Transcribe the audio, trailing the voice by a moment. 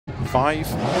5,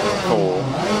 4,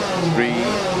 3,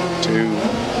 2,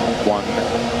 1,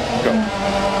 go.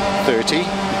 30,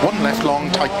 1 left long,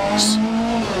 tightens.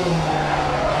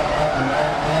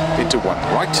 Into 1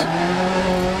 right.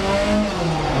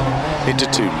 Into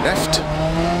 2 left.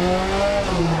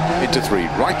 Into 3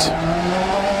 right.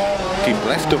 Keep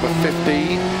left over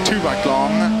 50, 2 right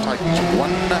long, tightens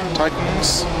 1,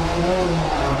 tightens.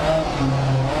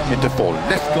 Into 4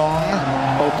 left long,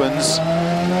 opens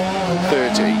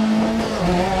 30.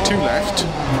 2 left,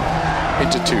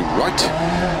 into 2 right,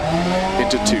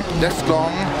 into 2 left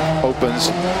long, opens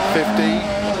 50.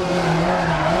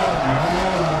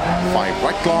 5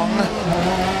 right long,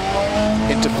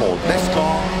 into 4 left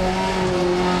long,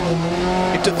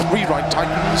 into 3 right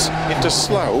tightens, into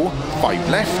slow, 5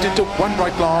 left, into 1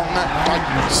 right long,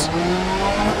 tightens.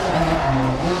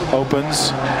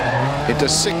 Opens, into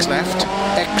 6 left,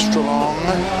 extra long,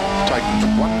 tightens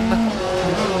 1.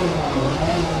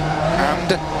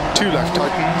 And 2 left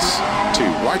tightens, 2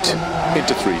 right,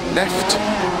 into 3 left,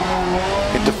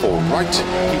 into 4 right,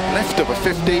 keep left over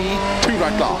 50, 2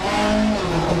 right long,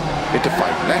 into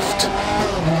 5 left,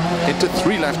 into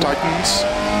 3 left tightens,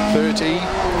 30,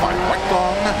 5 right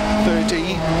long,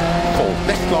 30, 4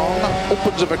 left long,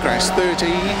 opens over crest,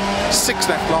 30, 6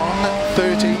 left long,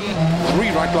 30,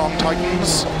 3 right long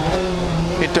tightens,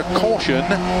 into caution,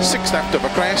 6 left over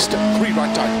crest, 3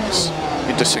 right tightens,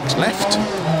 into 6 left,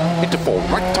 into 4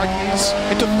 right tightens,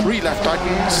 into 3 left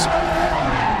tightens,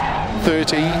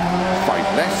 30,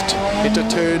 5 left, into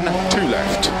turn, 2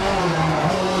 left,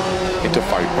 into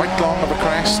 5 right long of a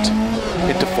crest,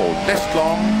 into 4 left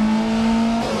long,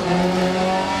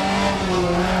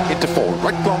 into 4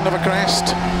 right long of a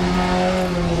crest,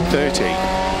 30,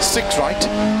 6 right,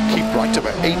 keep right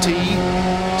over 80,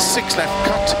 6 left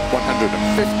cut,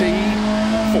 150,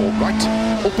 4 right,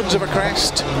 opens over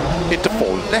crest, into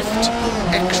 4 left,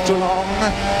 extra long,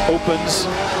 opens,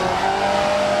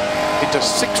 into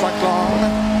 6 right long,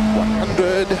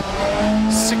 100,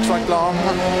 6 right long,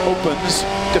 opens,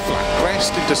 to flat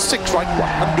crest, into 6 right,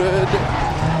 100,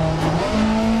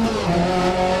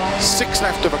 6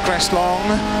 left over crest long,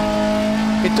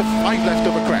 into 5 left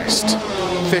over crest,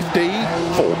 50,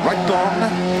 4 right long,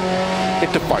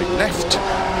 into 5 left,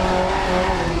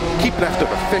 keep left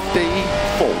over 50,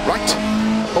 4 right,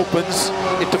 opens,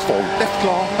 into 4 left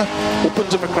long,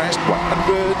 opens over crest,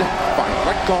 100, 5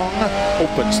 right long,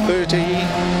 opens 30,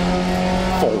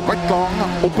 4 right long,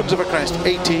 opens over crest,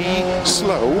 80,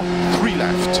 slow, 3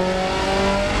 left,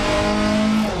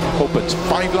 opens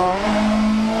 5 long,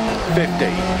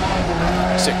 50,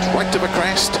 6 right over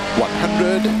crest,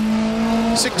 100,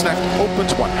 6 left,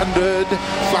 opens 100,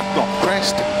 flat long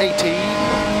crest, 80,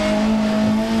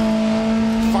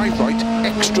 5 right,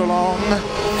 extra long,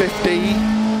 50,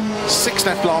 6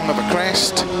 left long of a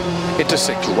crest, into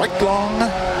 6 right long,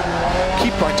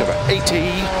 keep right over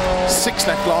 80, 6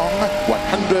 left long,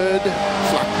 100,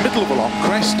 flat middle of a long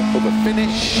crest, over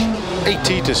finish,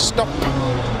 80 to stop.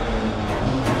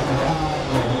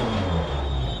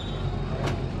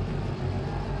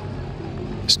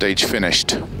 Stage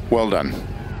finished. Well done.